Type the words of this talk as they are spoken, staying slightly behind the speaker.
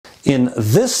In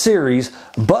this series,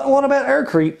 But What About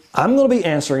AirCrete, I'm going to be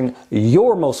answering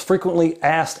your most frequently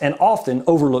asked and often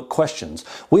overlooked questions.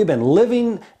 We've been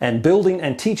living and building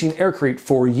and teaching AirCrete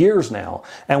for years now,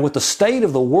 and with the state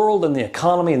of the world and the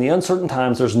economy and the uncertain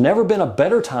times, there's never been a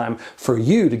better time for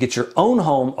you to get your own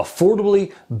home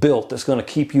affordably built that's going to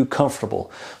keep you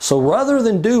comfortable. So rather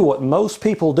than do what most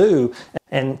people do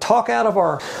and talk out of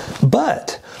our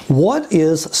butt, what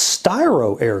is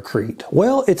Styro AirCrete?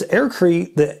 Well, it's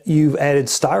AirCrete that you've added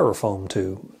styrofoam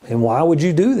to. And why would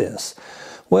you do this?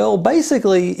 Well,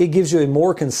 basically, it gives you a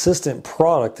more consistent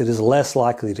product that is less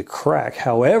likely to crack.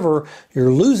 However,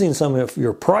 you're losing some of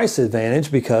your price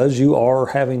advantage because you are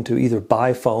having to either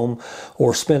buy foam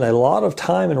or spend a lot of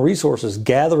time and resources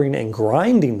gathering and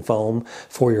grinding foam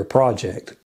for your project.